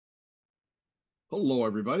Hello,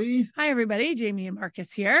 everybody. Hi, everybody. Jamie and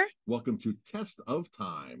Marcus here. Welcome to Test of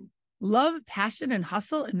Time. Love, passion, and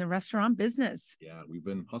hustle in the restaurant business. Yeah, we've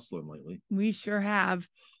been hustling lately. We sure have.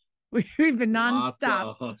 We've been Lots nonstop.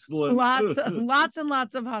 of hustling. Lots and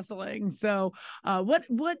lots of hustling. So, what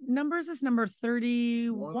number is this? Number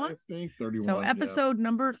 31? I think 31. So, episode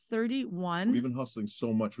number 31. We've been hustling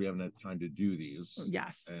so much we haven't had time to do these.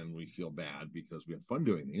 Yes. And we feel bad because we have fun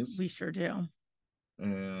doing these. We sure do.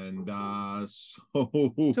 And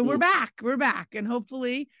so we're back, and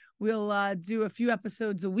hopefully we'll do a few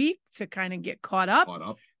episodes a week to kind of get caught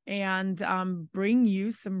up and bring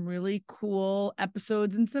you some really cool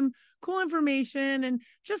episodes and some cool information and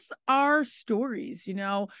just our stories. You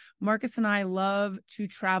know, Marcus and I love to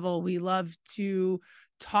travel. We love to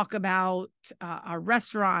talk about our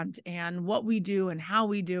restaurant and what we do and how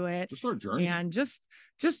we do it, just our journey, and just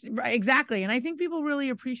exactly. And I think people really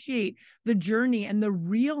appreciate the journey and the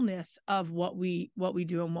realness of what we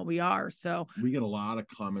do and what we are. So we get a lot of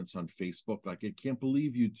comments on Facebook like, I can't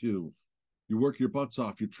believe you two. You work your butts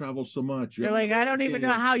off. You travel so much. You're like, I don't even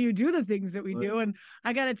know how you do the things that we do. And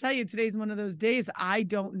I got to tell you, today's one of those days. I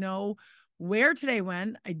don't know where today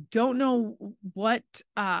went. I don't know what,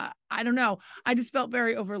 I don't know. I just felt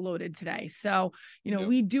very overloaded today. So, you know,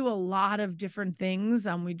 we do a lot of different things.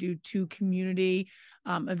 We do 2 community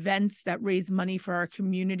events that raise money for our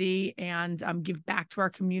community and give back to our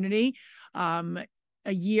community a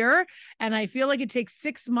year. And I feel like it takes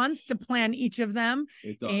 6 months to plan each of them.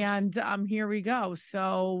 And here we go.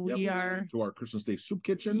 So we are to our Christmas Day soup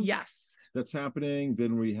kitchen. Yes. That's happening.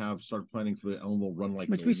 Then we have started planning for the annual run,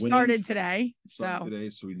 which we started today. So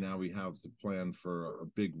we have to plan for a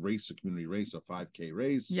big race, a community race, a 5K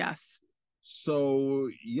race. Yes. So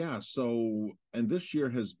and this year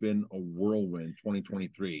has been a whirlwind.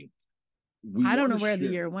 2023. I don't know where the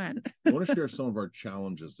year went. I want to share some of our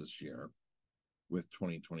challenges this year with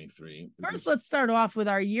 2023. First, let's start off with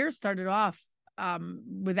our year. Started off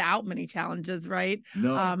without many challenges, right?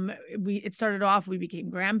 No. It started off, we became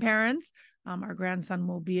grandparents. Our grandson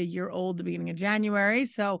will be a year old the beginning of January.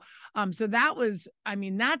 So that was,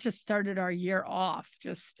 that just started our year off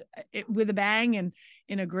with a bang and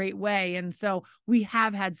in a great way. And so we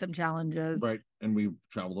have had some challenges. Right. And we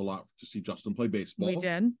traveled a lot to see Justin play baseball. We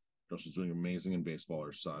did. Justin's doing amazing in baseball,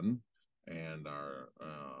 our son. And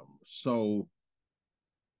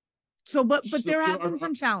but there have been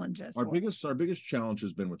some challenges. Our biggest challenge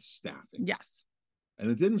has been with staffing. Yes. And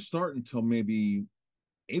it didn't start until maybe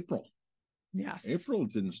April. Yes. April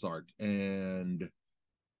it didn't start. And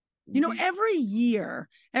every year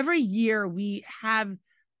we have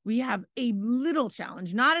a little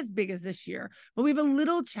challenge, not as big as this year, but we have a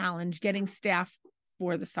little challenge getting staff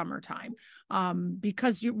for the summertime,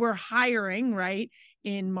 because we're hiring right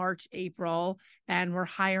in March, April, and we're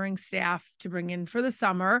hiring staff to bring in for the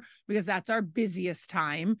summer because that's our busiest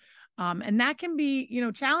time. And that can be,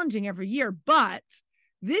 challenging every year, but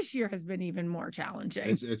this year has been even more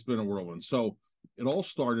challenging. It's been a whirlwind. So it all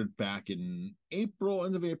started back in April,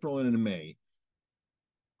 end of April and in May.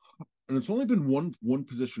 And it's only been one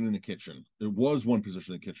position in the kitchen. It was one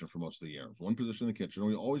position in the kitchen for most of the year. It was one position in the kitchen.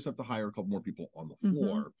 We always have to hire a couple more people on the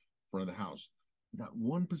floor in front of the house. We got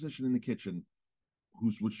one position in the kitchen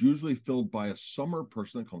which usually filled by a summer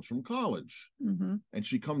person that comes from college. And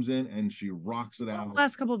she comes in and she rocks it out. The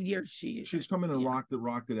last couple of years she's come in and rocked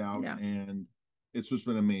it out. Yeah. And it's just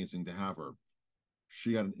been amazing to have her.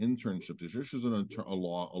 She got an internship this year. She's a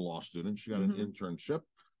law student. She got an internship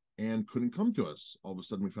and couldn't come to us. All of a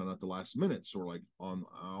sudden we found out the last minute. So we're like on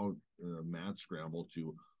our mad scramble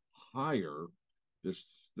to hire this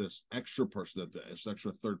extra person, this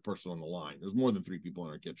extra third person on the line. There's more than 3 people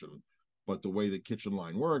in our kitchen, but the way the kitchen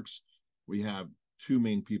line works, we have 2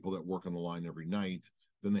 main people that work on the line every night.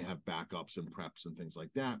 Then they have backups and preps and things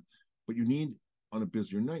like that. But on a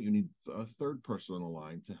busier night, you need a third person on the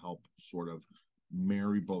line to help sort of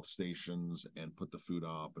marry both stations and put the food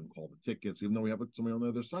up and call the tickets, even though we have somebody on the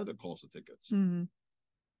other side that calls the tickets.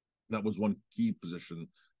 That was one key position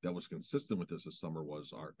that was consistent with this summer,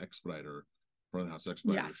 was our expediter, front of the house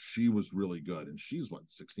expediter. Yes. She was really good. And she's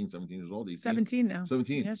 16, 17 years old? 17 now.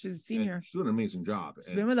 17. Yeah, she's a senior. And she's doing an amazing job.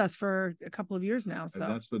 She's been with us for a couple of years now. So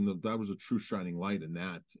and that was a true shining light in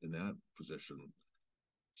that position.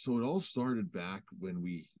 So it all started back when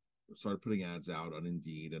we started putting ads out on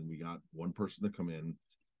Indeed, and we got one person to come in.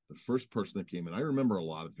 The first person that came in, I remember a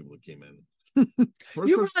lot of people that came in.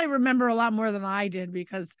 You probably remember a lot more than I did,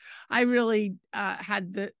 because I really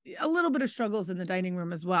had a little bit of struggles in the dining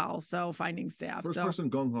room as well. So finding staff. First person,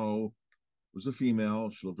 gung ho, was a female.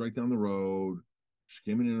 She lived right down the road. She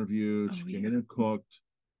came and interviewed. She came in and cooked.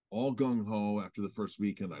 all gung-ho after the first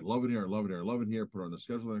weekend. I love it here, I love it here, I love it here. Put it on the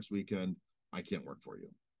schedule next weekend. I can't work for you.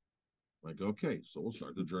 Like, okay, so we'll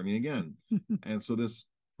start the journey again. And so this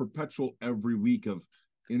perpetual every week of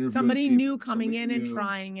interviewing somebody people, new coming in and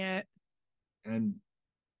trying it. And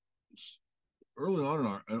early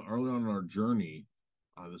on in our journey,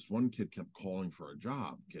 this one kid kept calling for a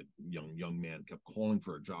job. Young man kept calling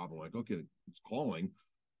for a job. I'm like, okay, it's calling.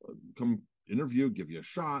 Come interview, give you a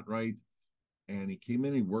shot, right? And he came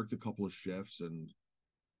in, he worked a couple of shifts, and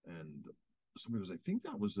somebody was, I think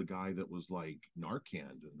that was the guy that was like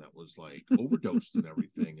Narcan and that was like overdosed and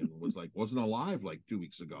everything, and was like wasn't alive like 2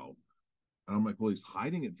 weeks ago. And I'm like, well, he's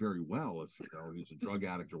hiding it very well. If he's a drug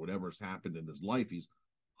addict or whatever's happened in his life, he's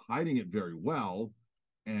hiding it very well.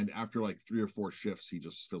 And after like 3 or 4 shifts, he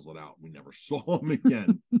just fizzled out. We never saw him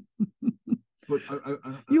again. But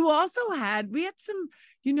we had some,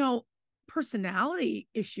 personality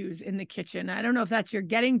issues in the kitchen. I don't know if that's you're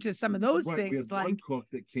getting to some of those things. We had one cook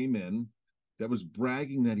that came in that was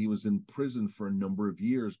bragging that he was in prison for a number of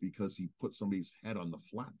years because he put somebody's head on the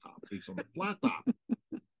flat top. He's on the flat top.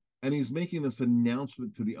 And he's making this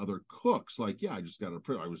announcement to the other cooks, like, yeah, I just got out of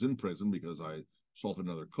prison. I was in prison because I assaulted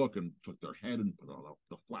another cook and took their head and put it on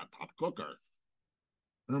the flat top cooker.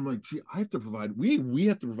 And I'm like, gee, I have to provide, we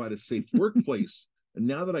have to provide a safe workplace. And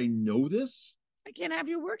now that I know this, I can't have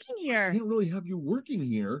you working here. I can't really have you working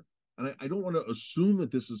here. And I don't want to assume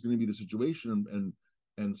that this is going to be the situation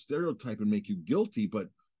and stereotype and make you guilty, but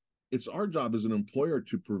it's our job as an employer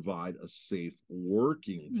to provide a safe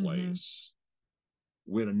working place.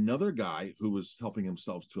 We had another guy who was helping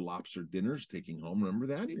himself to lobster dinners taking home. Remember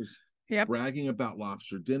that? He was bragging about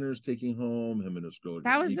lobster dinners taking home. Him and his girl.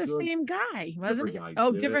 That was the same guy, wasn't it?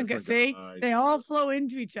 Oh, different guy. See, they all flow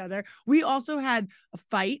into each other. We also had a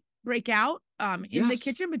fight break out in the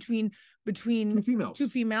kitchen between two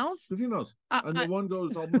females. And the one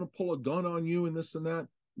goes, I'm going to pull a gun on you and this and that.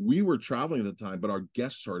 We were traveling at the time, but our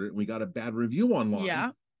guests heard it and we got a bad review online.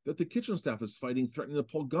 Yeah. That the kitchen staff is fighting, threatening to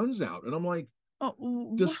pull guns out. And I'm like,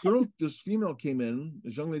 oh, this female came in,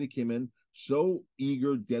 this young lady came in, so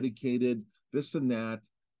eager, dedicated, this and that.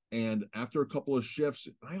 And after a couple of shifts,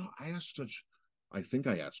 I think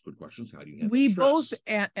I asked good questions. How do you handle We stress? both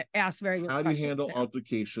asked very good questions. How do you handle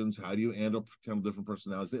altercations? How do you handle different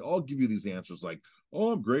personalities? They all give you these answers like,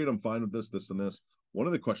 oh, I'm great. I'm fine with this, and this. One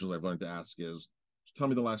of the questions I've learned to ask is, tell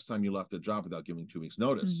me the last time you left a job without giving 2 weeks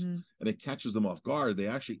notice. And it catches them off guard. They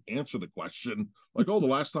actually answer the question like, oh, the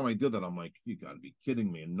last time I did that. I'm like, you got to be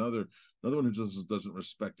kidding me. Another one who just doesn't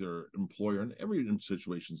respect their employer, and every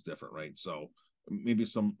situation is different, right? So maybe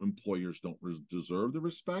some employers don't deserve the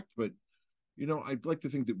respect, but I'd like to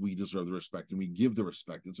think that we deserve the respect and we give the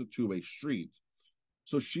respect. It's a two-way street.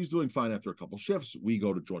 So she's doing fine after a couple shifts. We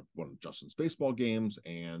go to one of Justin's baseball games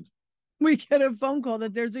and we get a phone call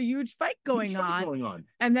that there's a huge fight going on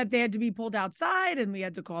and that they had to be pulled outside and we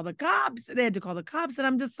had to call the cops. They had to call the cops. And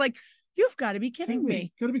I'm just like, you've got to be kidding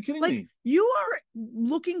me. Got to be kidding me. You are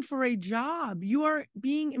looking for a job. You are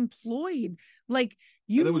being employed. Like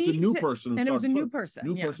it was a new person. And it was a new person.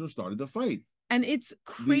 New person started to fight. And it's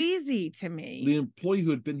crazy to me. The employee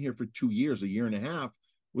who had been here for 2 years, a year and a half,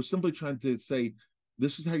 was simply trying to say,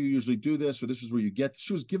 this is how you usually do this, or this is where you get.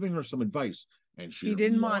 She was giving her some advice. And she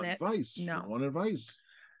didn't want advice. No. She didn't want advice.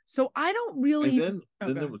 So I don't really. And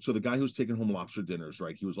then so the guy who's taking home lobster dinners,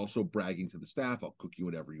 right? He was also bragging to the staff, "I'll cook you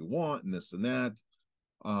whatever you want," and this and that.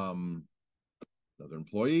 Another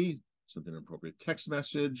employee sent an inappropriate text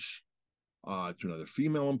message to another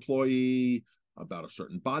female employee about a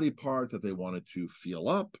certain body part that they wanted to feel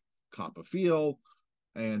up, cop a feel,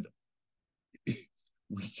 and we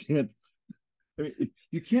can't. I mean,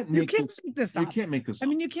 you can't make this up. You can't make this up. I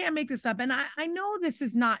mean, you can't make this up. And I know this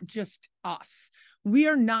is not just us. We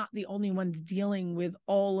are not the only ones dealing with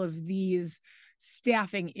all of these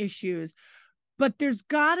staffing issues, but there's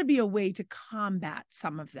got to be a way to combat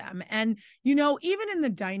some of them. And, even in the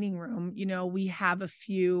dining room, we have a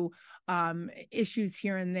few issues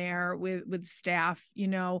here and there with staff,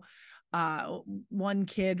 one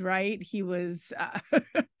kid, right? He was,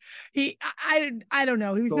 I don't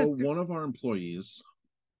know. He was one of our employees.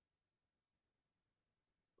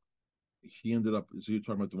 He ended up, so you're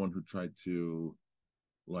talking about the one who tried to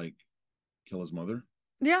kill his mother?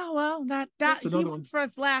 Yeah, well, that he worked for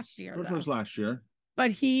us last year.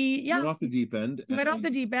 But he went off the deep end. Went off the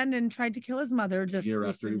deep end and tried to kill his mother just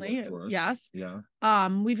recently. Yes. Yeah.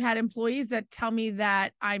 We've had employees that tell me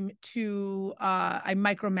that I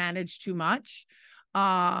micromanage too much.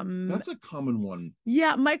 That's a common one.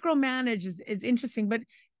 Yeah, micromanage is interesting, but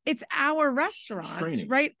it's our restaurant,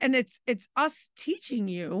 right? And it's us teaching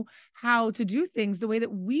you how to do things the way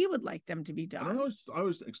that we would like them to be done. And I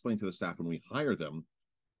always explain to the staff when we hire them,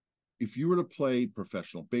 if you were to play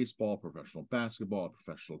professional baseball, professional basketball, a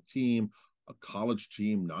professional team, a college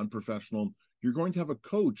team, non-professional, you're going to have a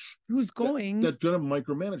coach who's going that's going to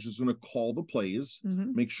micromanage, is going to call the plays,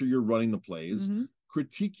 make sure you're running the plays,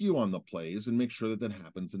 critique you on the plays, and make sure that that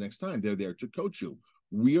happens the next time. They're there to coach you.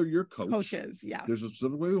 We are your coaches. Yes. There's a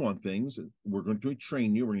specific way we want things. We're going to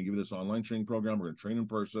train you. We're going to give you this online training program. We're going to train in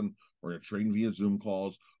person. We're going to train via Zoom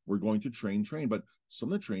calls. We're going to train. But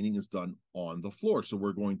some of the training is done on the floor. So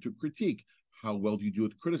we're going to critique. How well do you do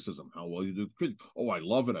with criticism? How well do you do with critique? Oh, I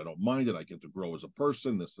love it. I don't mind it. I get to grow as a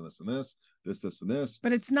person. This and this and this and this.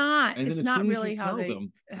 But it's not. And it's not really how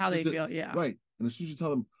they feel. Yeah. Right. And as soon as you tell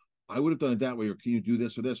them, I would have done it that way, or can you do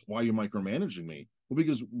this or this? Why are you micromanaging me? Well,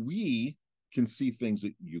 because we can see things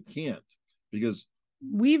that you can't, because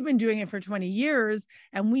we've been doing it for 20 years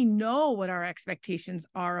and we know what our expectations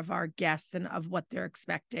are of our guests and of what they're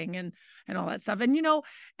expecting and all that stuff. And, we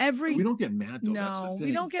don't get mad though. No,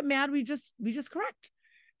 we don't get mad. We just correct,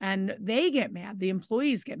 and they get mad. The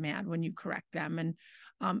employees get mad when you correct them. And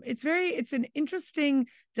it's an interesting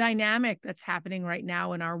dynamic that's happening right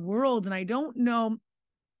now in our world. And I don't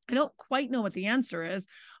quite know what the answer is.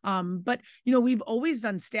 But, we've always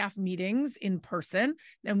done staff meetings in person,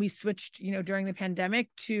 and we switched, during the pandemic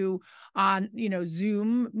to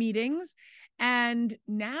Zoom meetings. And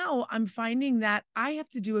now I'm finding that I have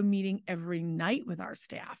to do a meeting every night with our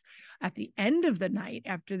staff. At the end of the night,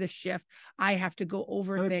 after the shift, I have to go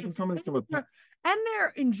over things. And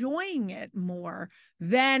they're enjoying it more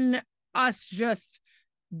than us just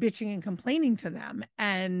bitching and complaining to them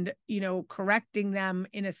and, correcting them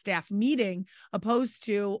in a staff meeting, opposed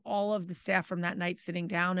to all of the staff from that night sitting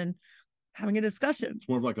down and having a discussion. It's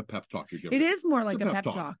more of like a pep talk you're giving. It is more like a pep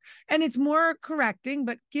talk. And it's more correcting,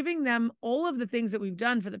 but giving them all of the things that we've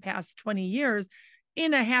done for the past 20 years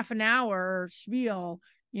in a half an hour spiel.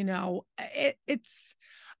 It's,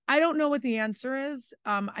 I don't know what the answer is.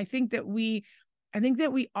 I think that we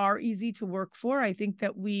are easy to work for. I think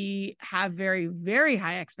that we have very, very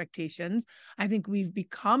high expectations. I think we've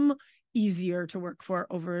become easier to work for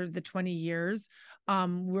over the 20 years.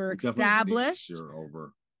 We're established.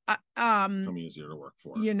 Become easier to work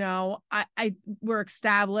for. We're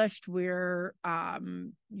established. We're,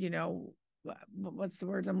 what's the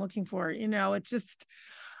words I'm looking for? It's just,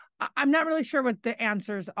 I'm not really sure what the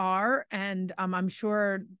answers are. And I'm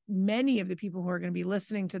sure many of the people who are going to be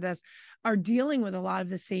listening to this are dealing with a lot of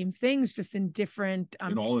the same things, just in different,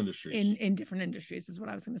 in all industries, in different industries is what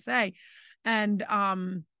I was going to say. And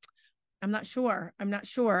I'm not sure.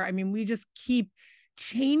 I mean, we just keep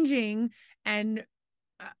changing and,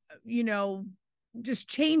 just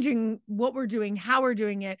changing what we're doing, how we're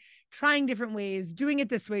doing it, trying different ways, doing it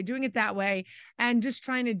this way, doing it that way, and just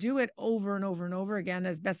trying to do it over and over and over again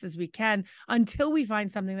as best as we can until we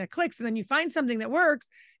find something that clicks. And then you find something that works,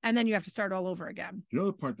 and then you have to start all over again.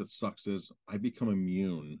 The part that sucks is I become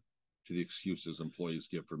immune to the excuses employees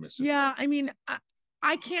give for missing. Yeah, I mean,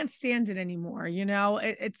 I can't stand it anymore.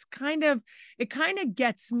 It kind of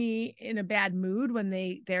gets me in a bad mood when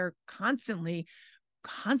they're constantly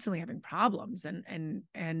having problems and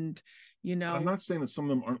I'm not saying that some of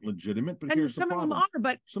them aren't legitimate, but here's the problem. Some of them are,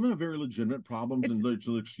 but some of them have very legitimate problems and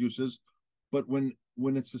legitimate excuses. But when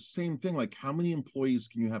it's the same thing, like how many employees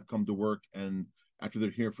can you have come to work and after they're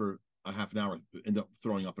here for a half an hour end up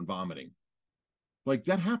throwing up and vomiting? Like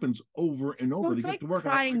that happens over and over. They get to work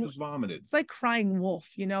and I just vomited. It's like crying wolf.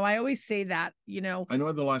 I always say that, I know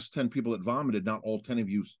of the last 10 people that vomited, not all 10 of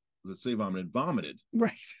you that say vomited.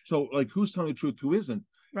 Right. So like who's telling the truth, who isn't?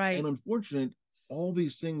 Right. And unfortunate, all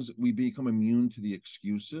these things, we become immune to the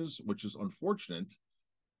excuses, which is unfortunate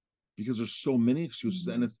because there's so many excuses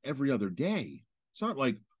and it's every other day. It's not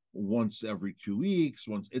like once every 2 weeks,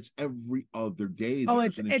 it's every other day. Oh,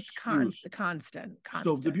 it's constant.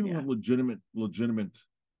 So if the people have legitimate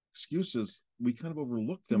excuses, we kind of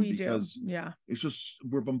overlook them because it's just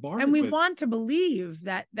we're bombarded. And we want to believe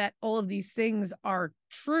that all of these things are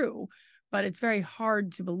true, but it's very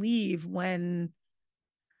hard to believe when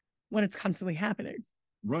it's constantly happening.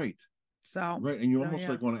 Right. So right. And you almost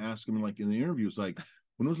like want to ask them like in the interviews, like,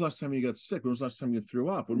 when was the last time you got sick? When was the last time you threw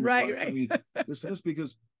up? Right. This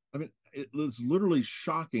because I mean, it's literally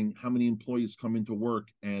shocking how many employees come into work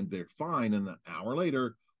and they're fine, and an hour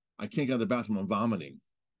later, I can't get out of the bathroom, I'm vomiting.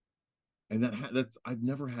 And that's I've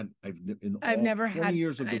never had 20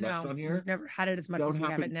 years of the restaurant here. I've never had it as much as we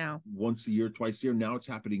have it now. Once a year, twice a year. Now it's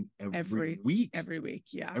happening every week. Every week,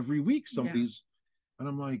 yeah. Every week, somebody's, and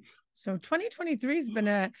I'm like, So 2023 has been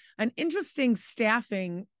an interesting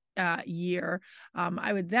staffing year.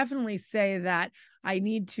 I would definitely say that I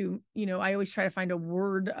need to, I always try to find a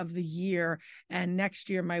word of the year, and next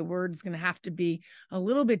year my word is going to have to be a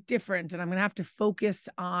little bit different, and I'm going to have to focus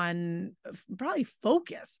on, probably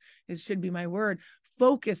focus, it should be my word,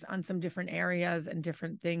 focus on some different areas and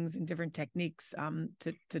different things and different techniques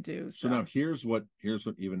to do. So now here's what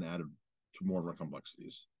even added to more of our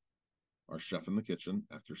complexities. Our chef in the kitchen,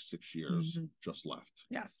 after 6 years, just left.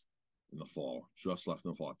 Yes. In the fall, just left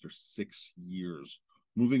in the fall after 6 years,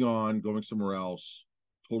 moving on, going somewhere else.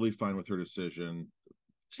 Totally fine with her decision.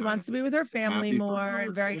 She wants to be with her family more,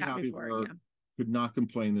 and very happy for her. Yeah. Could not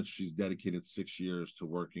complain that she's dedicated 6 years to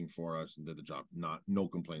working for us and did the job. No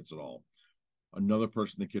complaints at all. Another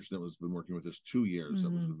person in the kitchen that was been working with us 2 years,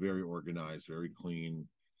 that was very organized, very clean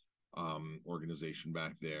organization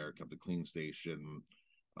back there, kept a clean station.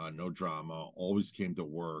 No drama, always came to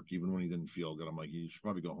work, even when he didn't feel good. I'm like, you should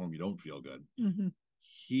probably go home. You don't feel good.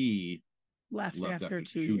 He left after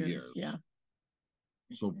 2 years. Yeah.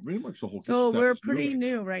 So pretty much the whole. So we're pretty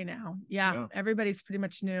new right now. Yeah. Everybody's pretty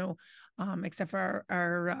much new, except for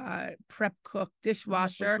our prep cook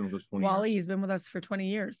dishwasher. Wally has been with us for 20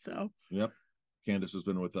 years. So. Yep. Candace has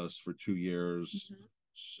been with us for 2 years.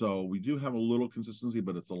 So we do have a little consistency,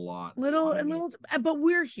 but it's a lot. But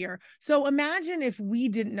we're here. So imagine if we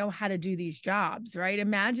didn't know how to do these jobs, right?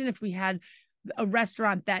 Imagine if we had a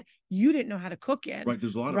restaurant that you didn't know how to cook in. Right.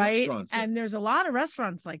 There's a lot of restaurants. And there's a lot of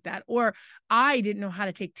restaurants like that. Or I didn't know how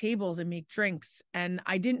to take tables and make drinks, and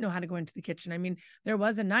I didn't know how to go into the kitchen. I mean, there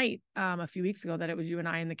was a night a few weeks ago that it was you and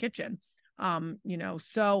I in the kitchen.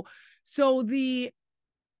 So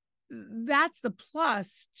that's the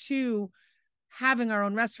plus to having our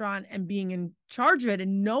own restaurant and being in charge of it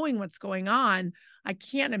and knowing what's going on. I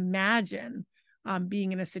can't imagine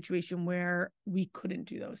being in a situation where we couldn't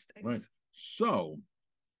do those things. Right. So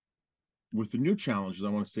with the new challenges, I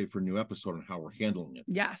want to say for a new episode on how we're handling it.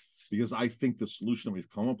 Yes. Because I think the solution that we've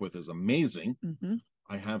come up with is amazing.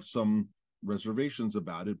 I have some reservations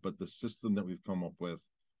about it, but the system that we've come up with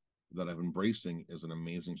that I'm embracing is an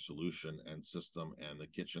amazing solution and system, and the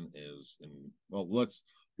kitchen is let's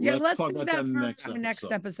talk about that in the next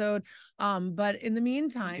episode. But in the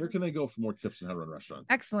meantime, where can they go for more tips on how to run a restaurant?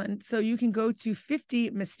 Excellent. So you can go to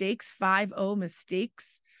 50 mistakes, 50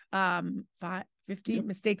 mistakes,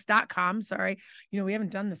 50mistakes.com. Sorry. We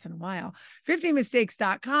haven't done this in a while.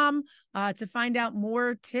 50mistakes.com to find out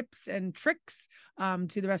more tips and tricks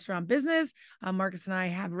to the restaurant business. Marcus and I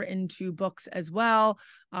have written 2 books as well.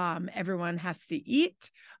 Everyone Has to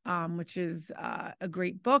Eat, which is a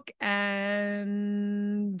great book,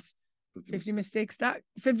 and 50 mistakes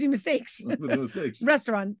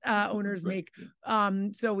restaurant owners make.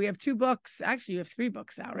 So we have 2 books. Actually, you have 3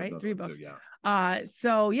 books out, right? 3 books.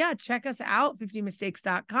 So check us out,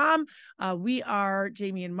 50mistakes.com. We are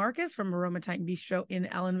Jamie and Marcus from Aroma Time Bistro in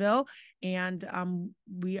Ellenville, and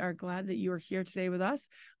we are glad that you are here today with us,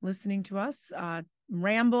 listening to us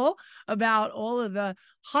ramble about all of the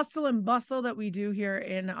hustle and bustle that we do here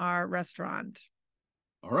in our restaurant.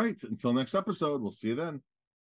 All right, until next episode, we'll see you then.